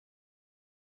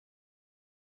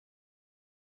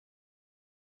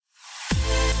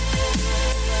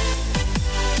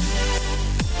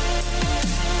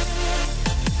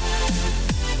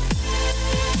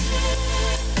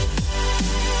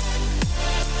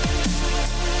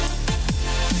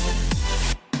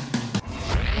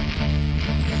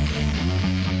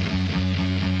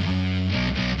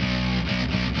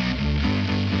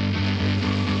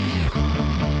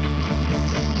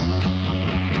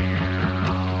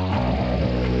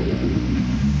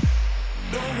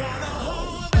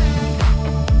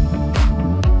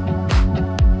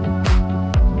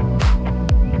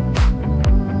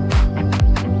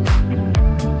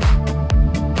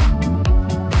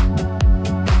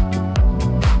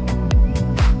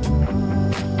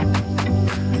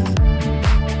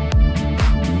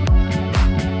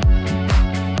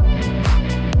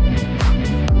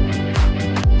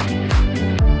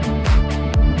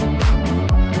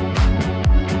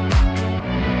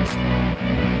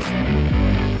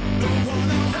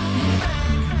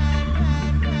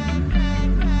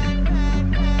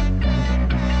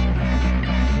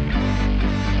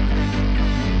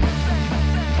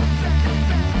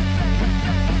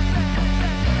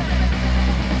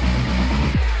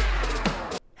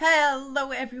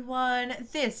Hello everyone,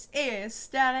 this is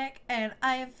Static and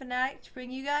I am Fanatic to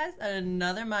bring you guys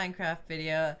another Minecraft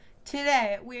video.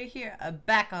 Today we're here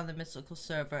back on the mystical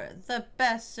server, the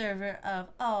best server of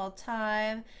all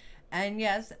time. And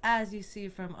yes, as you see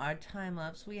from our time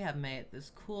lapse, we have made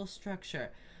this cool structure,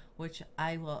 which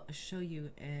I will show you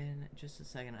in just a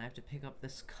second. I have to pick up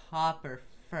this copper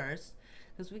first,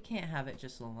 because we can't have it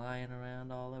just lying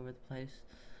around all over the place.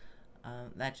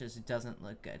 That just doesn't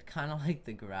look good. Kind of like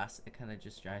the grass. It kind of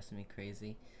just drives me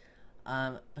crazy.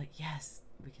 But yes,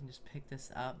 we can just pick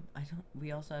this up.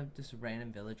 We also have this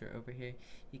random villager over here.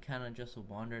 He kind of just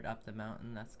wandered up the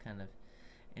mountain. That's kind of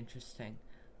interesting.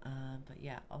 But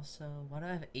yeah, also, why do I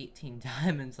have 18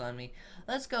 diamonds on me?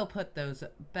 Let's go put those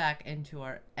back into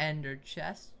our ender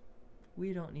chest.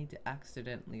 We don't need to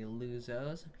accidentally lose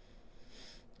those.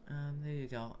 There you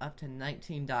go. Up to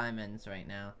 19 diamonds right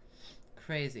now.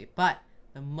 Crazy. But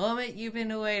the moment you've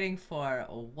been waiting for,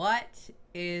 what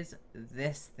is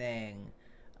this thing?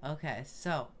 Okay,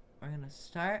 so we're gonna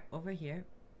start over here.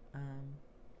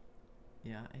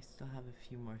 Yeah, I still have a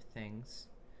few more things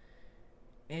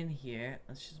in here.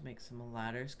 Let's just make some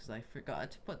ladders because I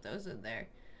forgot to put those in there.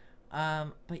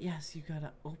 But yes, you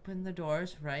gotta open the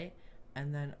doors, right?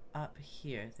 And then up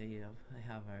here, there you go.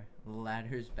 I have our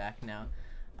ladders back now.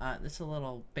 This is a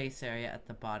little base area at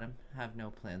the bottom. I have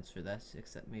no plans for this,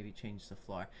 except maybe change the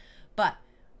floor. But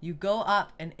you go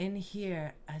up, and in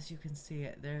here, as you can see,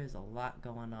 there is a lot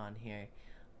going on here.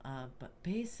 But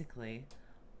basically,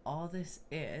 all this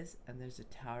is, and there's a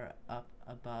tower up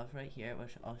above right here,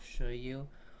 which I'll show you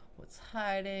what's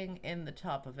hiding in the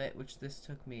top of it, which this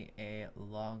took me a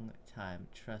long time,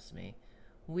 trust me.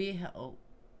 Let's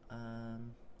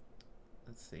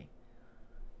see.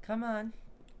 Come on.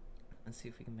 Let's see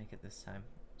if we can make it this time.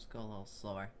 Let's go a little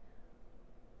slower.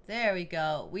 There we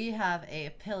go. We have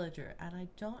a pillager, and I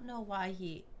don't know why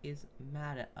he is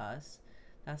mad at us.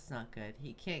 That's not good.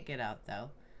 He can't get out though,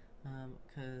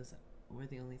 because we're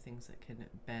the only things that can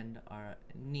bend our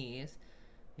knees.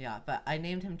 Yeah, but I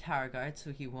named him Tower Guard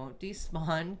so he won't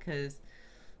despawn, because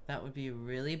that would be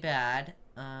really bad.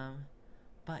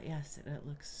 But yes, it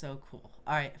looks so cool.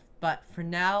 Alright, but for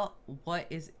now, what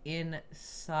is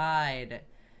inside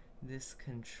this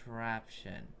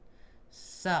contraption?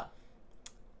 So,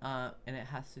 and it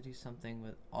has to do something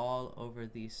with all over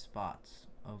these spots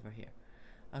over here.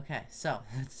 Okay, so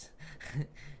let's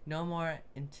no more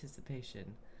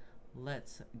anticipation.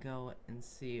 Let's go and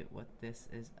see what this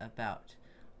is about.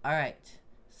 Alright,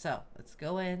 so let's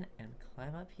go in and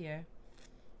climb up here,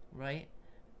 right?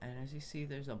 And as you see,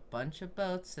 there's a bunch of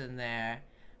boats in there.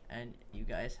 And you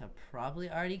guys have probably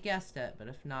already guessed it, but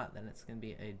if not, then it's going to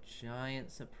be a giant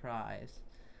surprise.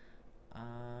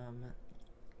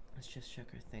 Let's just check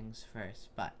our things first.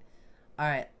 But,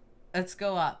 alright, let's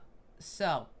go up.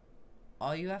 So,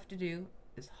 all you have to do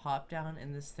is hop down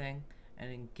in this thing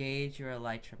and engage your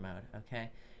elytra mode, okay?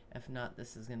 If not,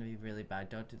 this is going to be really bad.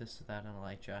 Don't do this without an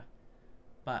elytra.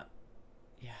 But,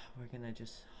 yeah, we're going to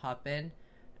just hop in.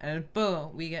 And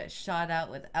boom, we get shot out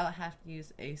without having to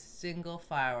use a single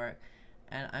firework.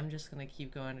 And I'm just going to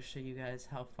keep going to show you guys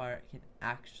how far it can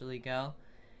actually go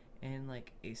in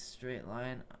like a straight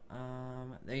line.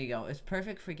 There you go. It's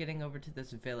perfect for getting over to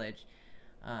this village,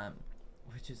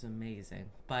 which is amazing.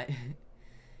 But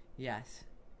yes,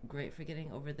 great for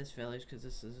getting over this village because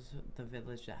this is the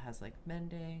village that has like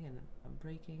mending and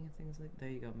breaking and things like.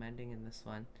 There you go, mending in this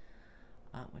one.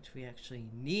 Which we actually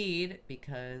need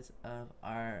because of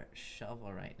our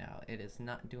shovel right now. It is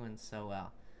not doing so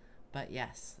well. But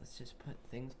yes, let's just put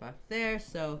things back there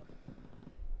so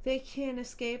they can't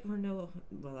escape. Or no,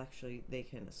 well actually they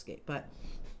can escape, but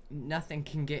nothing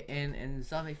can get in and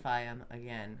zombify them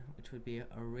again, which would be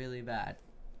really bad.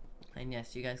 And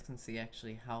yes, you guys can see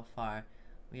actually how far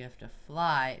we have to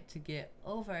fly to get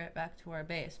over back to our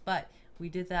base. But we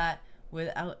did that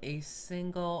without a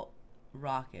single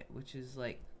rocket, which is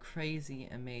like crazy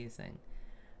amazing.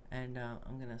 And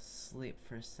I'm gonna sleep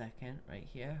for a second right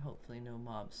here. Hopefully no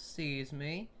mob sees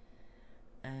me.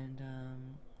 And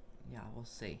yeah, we'll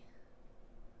see.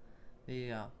 There you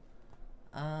go.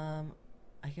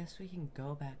 I guess we can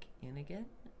go back in again,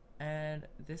 and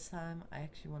this time I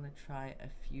actually want to try a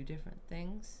few different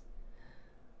things.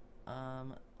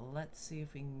 Let's see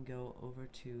if we can go over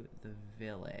to the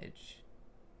village.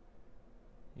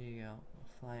 Here you go.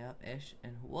 Fly up-ish,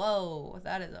 and whoa,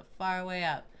 that is a far way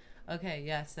up. Okay,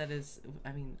 yes, that is,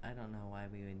 I mean, I don't know why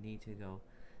we would need to go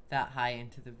that high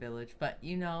into the village, but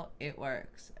you know, it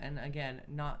works. And again,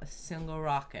 not a single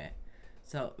rocket.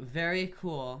 So, very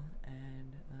cool,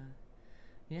 and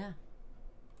yeah.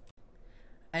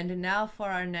 And now for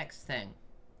our next thing.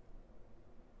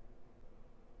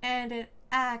 And it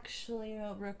actually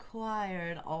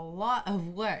required a lot of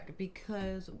work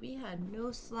because we had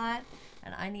no slime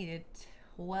and I needed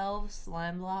 12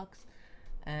 slime blocks.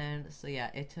 And so yeah,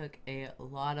 it took a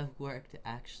lot of work to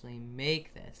actually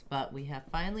make this, but we have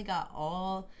finally got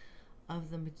all of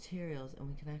the materials and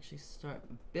we can actually start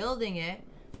building it,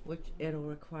 which it'll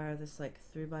require this like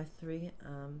 3x3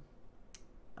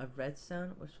 of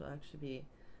redstone, which will actually be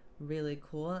really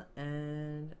cool.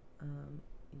 And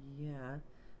yeah,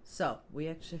 so we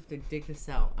actually have to dig this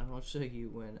out and I'll show you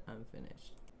when I'm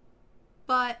finished.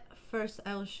 But first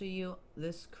I will show you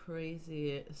this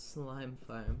crazy slime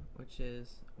farm, which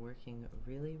is working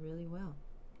really, really well.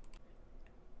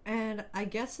 And I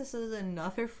guess this is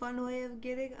another fun way of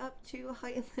getting up to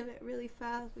height limit really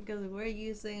fast because we're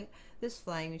using this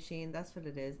flying machine. That's what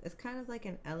it is. It's kind of like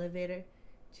an elevator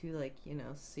to, like, you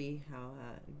know, see how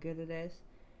good it is.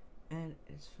 And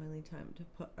it's finally time to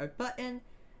put our button.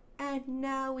 And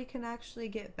now we can actually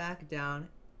get back down.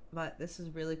 But this is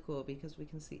really cool because we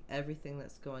can see everything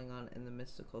that's going on in the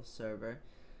mystical server,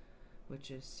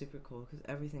 which is super cool because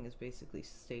everything is basically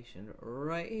stationed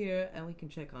right here and we can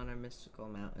check on our mystical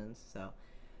mountains. So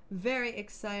very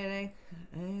exciting.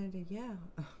 And yeah.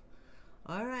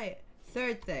 Alright,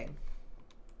 third thing.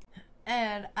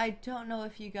 And I don't know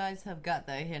if you guys have got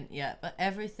that hint yet, but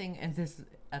everything in this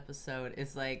episode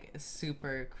is like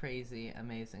super crazy,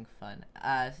 amazing fun,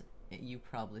 as you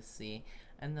probably see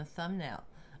in the thumbnail.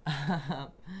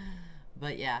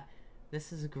 But yeah,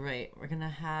 this is great. We're gonna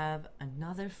have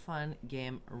another fun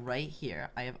game right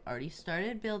here. I have already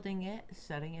started building it,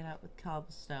 setting it up with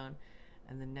cobblestone,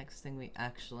 and the next thing we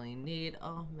actually need,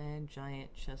 oh man,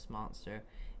 giant chest monster,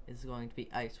 is going to be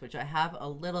ice, which I have a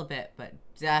little bit, but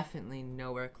definitely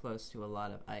nowhere close to a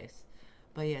lot of ice.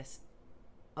 But yes,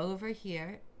 over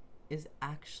here is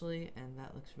actually, and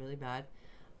that looks really bad,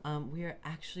 we are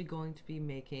actually going to be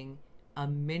making a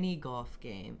mini golf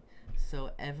game.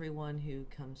 So everyone who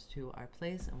comes to our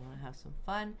place and want to have some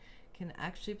fun can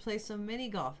actually play some mini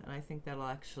golf, and I think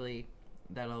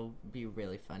that'll be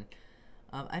really fun.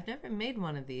 I've never made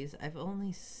one of these. I've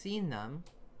only seen them,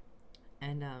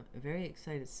 and I'm very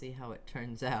excited to see how it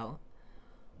turns out.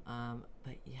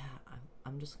 But yeah,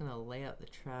 I'm just gonna lay out the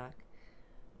track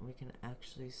and we can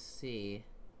actually see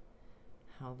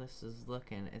how this is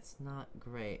looking. It's not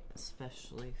great,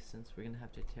 especially since we're gonna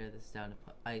have to tear this down to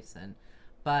put ice in,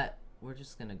 but we're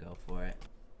just gonna go for it.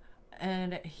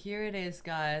 And here it is,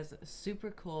 guys. Super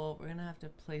cool. We're gonna have to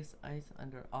place ice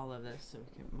under all of this, so we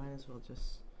can, might as well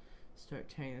just start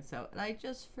tearing this out. And I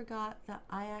just forgot that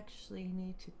I actually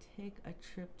need to take a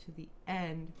trip to the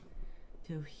end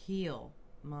to heal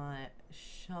my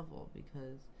shovel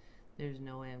because there's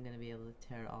no way I'm gonna be able to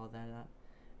tear all that up.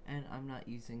 And I'm not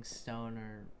using stone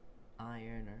or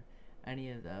iron or any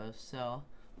of those, so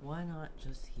why not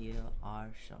just heal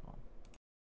our shovel?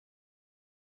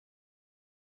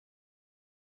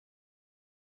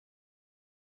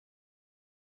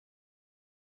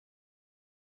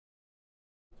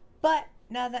 But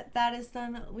now that that is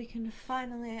done, we can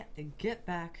finally get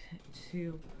back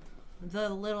to the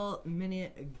little mini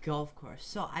golf course.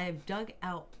 So I have dug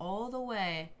out all the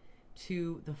way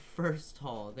to the first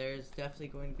hole. There's definitely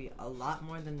going to be a lot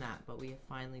more than that, but we have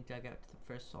finally dug out to the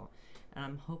first hole. And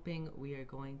I'm hoping we are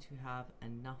going to have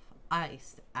enough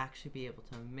ice to actually be able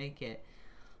to make it.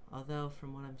 Although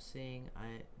from what I'm seeing,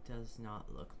 it does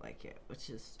not look like it, which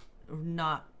is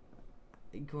not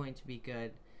going to be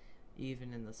good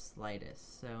even in the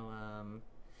slightest. So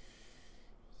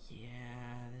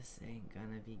yeah, this ain't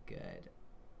gonna be good.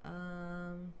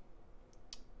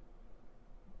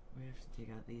 We have to dig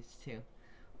out these two.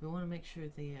 We want to make sure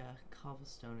the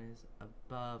cobblestone is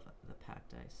above the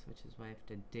packed ice, which is why I have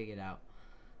to dig it out,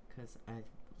 because I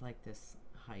like this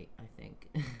height, I think.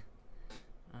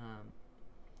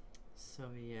 So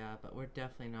yeah, but we're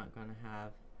definitely not going to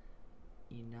have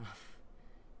enough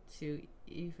to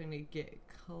even get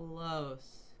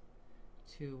close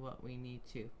to what we need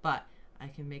to. But I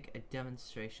can make a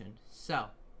demonstration. So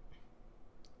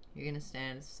you're going to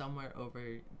stand somewhere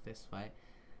over this way.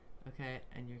 Okay,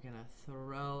 and you're gonna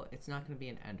throw, it's not gonna be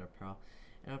an ender pearl,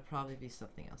 it'll probably be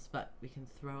something else, but we can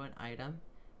throw an item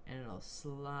and it'll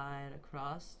slide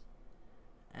across,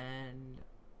 and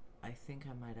I think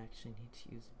I might actually need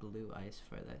to use blue ice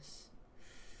for this.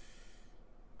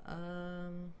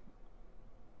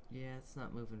 Yeah, it's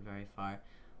not moving very far.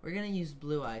 We're gonna use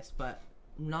blue ice, but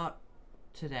not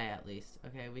today at least.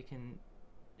 Okay, we can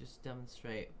just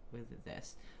demonstrate with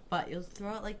this. But you'll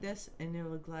throw it like this and it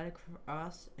will glide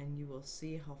across and you will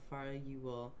see how far you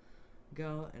will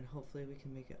go, and hopefully we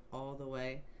can make it all the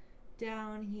way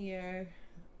down here.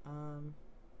 And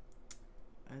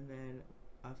then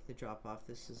of the drop off.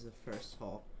 This is the first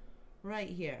hole right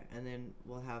here, and then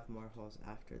we'll have more holes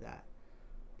after that.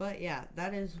 But yeah,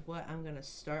 that is what I'm gonna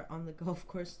start on the golf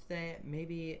course today.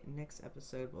 Maybe next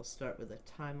episode we'll start with a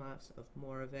time lapse of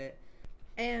more of it.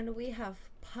 And we have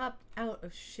popped out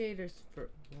of shaders for,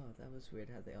 whoa, that was weird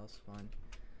how they all spawned.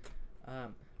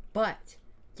 But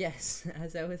yes,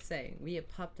 as I was saying, we have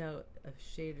popped out of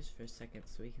shaders for a second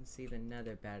so we can see the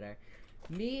nether better.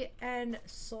 Me and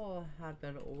Soul have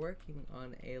been working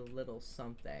on a little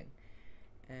something,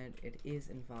 and it is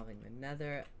involving the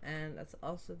nether, and that's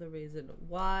also the reason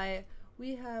why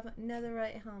we have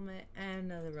netherite helmet and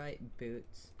netherite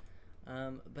boots.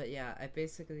 But yeah, I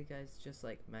basically, guys, just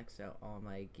like maxed out all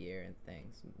my gear and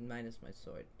things, minus my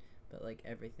sword, but like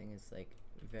everything is like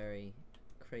very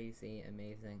crazy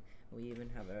amazing. We even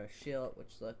have our shield,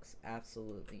 which looks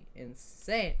absolutely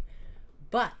insane.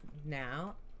 But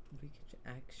now we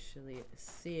can actually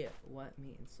see what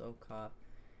me and Soka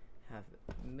have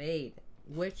made,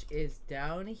 which is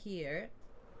down here.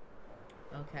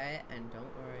 Okay, and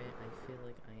don't worry, I feel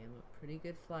like I am a pretty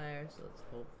good flyer, so let's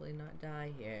hopefully not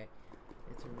die here.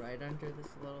 It's right under this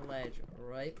little ledge,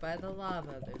 right by the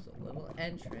lava. There's a little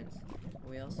entrance.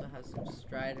 We also have some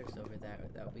striders over there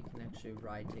that we can actually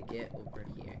ride to get over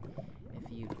here.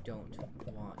 If you don't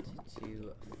want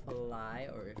to fly,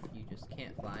 or if you just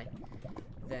can't fly,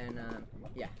 then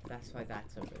yeah, that's why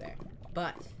that's over there.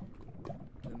 But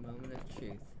the moment of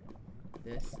truth.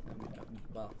 This,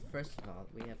 well, first of all,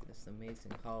 we have this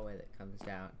amazing hallway that comes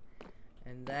down,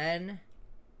 and then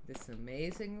this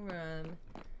amazing room.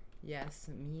 Yes,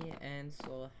 me and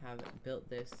Soul have built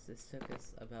this. This took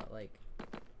us about like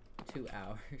 2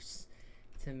 hours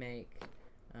to make,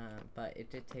 but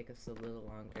it did take us a little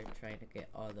longer trying to get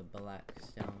all the black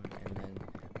stone and then,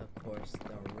 of course,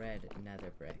 the red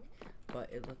nether brick. But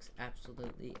it looks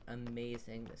absolutely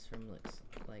amazing. This room looks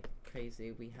like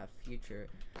crazy. We have future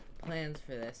plans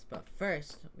for this, but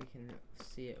first we can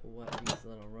see what these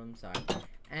little rooms are.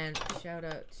 And shout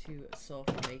out to Soul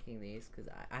for making these,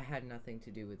 because I had nothing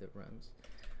to do with the rooms.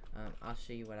 I'll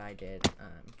show you what I did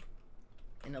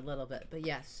in a little bit. But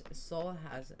yes, Soul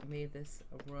has made this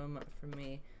room for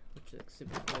me, which looks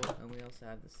super cool. And we also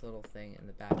have this little thing in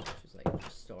the back, which is like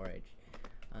just storage.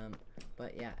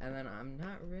 But yeah, and then I'm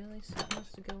not really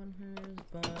supposed to go in hers,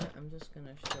 but I'm just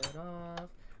gonna show it off.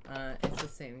 It's the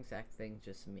same exact thing,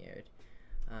 just mirrored.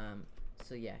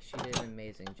 So yeah, she did an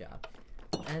amazing job.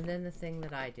 And then the thing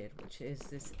that I did, which is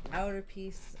this outer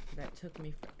piece that took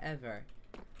me forever.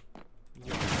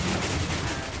 Yes,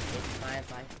 we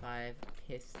have a 5x5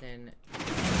 piston door.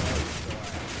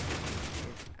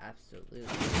 It's absolutely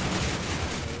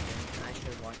amazing. I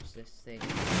could watch this thing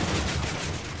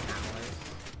for hours,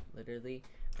 literally.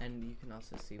 And you can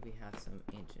also see we have some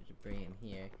ancient debris in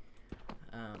here,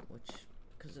 which,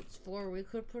 because it's 4, we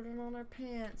could put it on our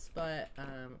pants, but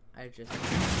I just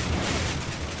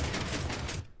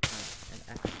and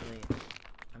actually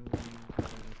I'm going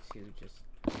to just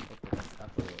open this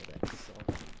up a little bit so I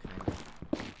can kind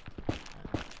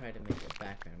of try to make a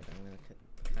background. I'm going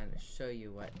to kind of show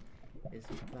you what is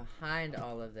behind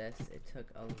all of this. It took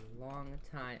a long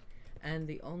time, and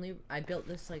I built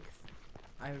this like,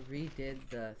 I redid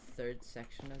the 3rd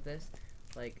section of this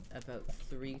like about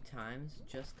 3 times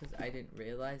just because I didn't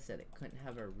realize that it couldn't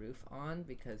have a roof on,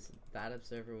 because that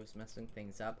observer was messing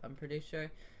things up, I'm pretty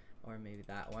sure, or maybe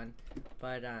that one.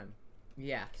 But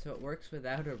yeah, so it works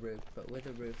without a roof, but with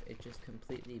a roof it just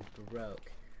completely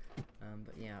broke.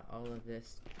 But yeah, all of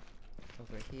this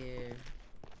over here,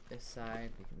 this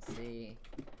side we can see,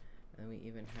 and we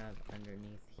even have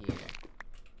underneath here,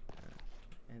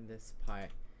 and this part.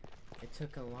 It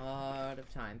took a lot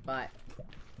of time, but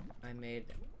I made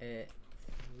it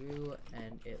through,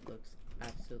 and it looks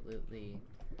absolutely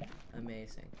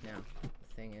amazing. Now, the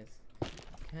thing is,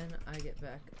 can I get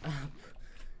back up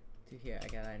to here? I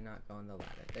gotta not go on the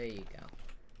ladder. There you go.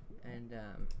 And,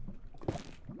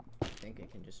 I think I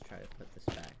can just try to put this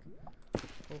back.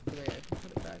 Hopefully I can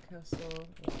put it back how Soul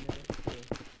wanted it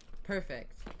to.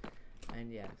 Perfect.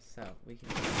 And yeah, so we can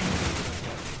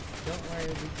don't worry,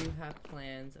 we do have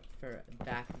plans for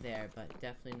back there, but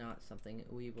definitely not something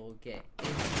we will get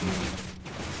into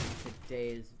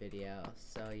today's video.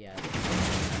 So yeah, this is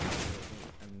absolutely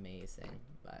amazing.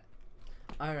 But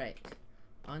alright,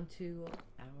 on to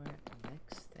our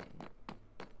next thing.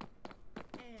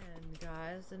 And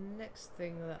guys, the next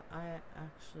thing that I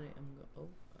actually am oh,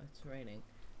 it's raining.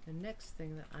 The next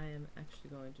thing that I am actually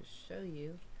going to show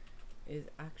you is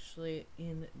actually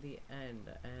in the end,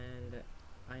 and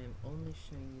I am only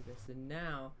showing you this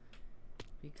now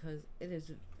because it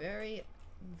is very,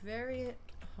 very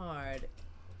hard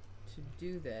to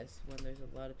do this when there's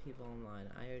a lot of people online.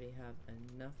 I already have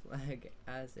enough lag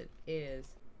as it is.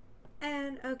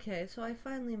 And okay, so I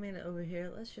finally made it over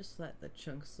here. Let's just let the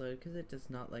chunks load because it does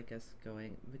not like us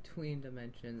going between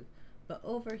dimensions. But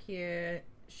over here,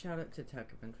 shout out to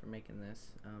Tuckerman for making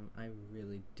this. I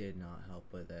really did not help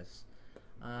with this.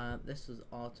 This was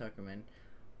all Tuckerman.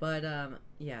 But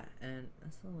yeah, and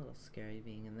that's a little scary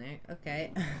being in there.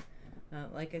 Okay.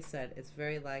 Like I said, it's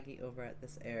very laggy over at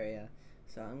this area.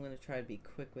 So I'm going to try to be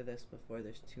quick with this before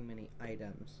there's too many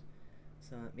items.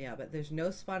 So yeah, but there's no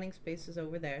spawning spaces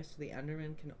over there, so the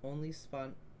Enderman can only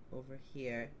spawn over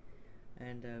here.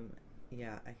 And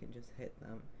yeah, I can just hit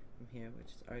them from here, which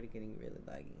is already getting really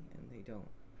laggy, and they don't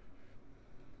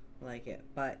like it.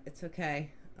 But it's okay.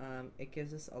 It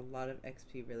gives us a lot of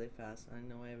XP really fast. I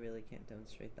know I really can't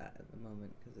demonstrate that at the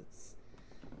moment because it's,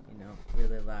 you know,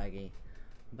 really laggy.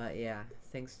 But yeah,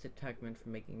 thanks to Tuckman for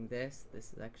making this.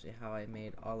 This is actually how I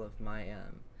made all of my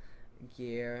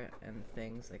gear and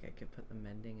things. Like, I could put the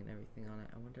mending and everything on it.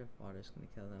 I wonder if water's gonna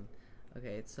kill them.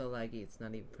 Okay, it's so laggy it's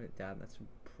not even put it down. That's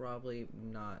probably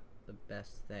not the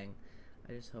best thing.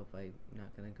 I just hope I'm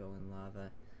not gonna go in lava.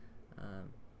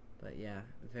 But yeah,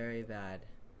 very bad.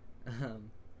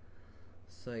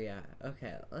 So yeah,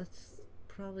 okay, let's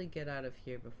probably get out of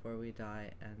here before we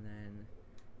die, and then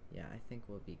yeah, I think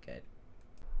we'll be good.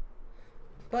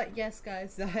 But yes,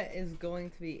 guys, that is going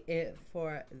to be it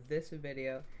for this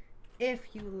video.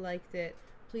 If you liked it,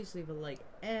 please leave a like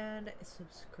and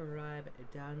subscribe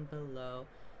down below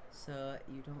so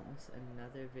you don't miss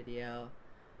another video.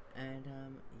 And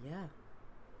yeah,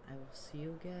 I will see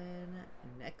you again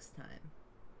next time.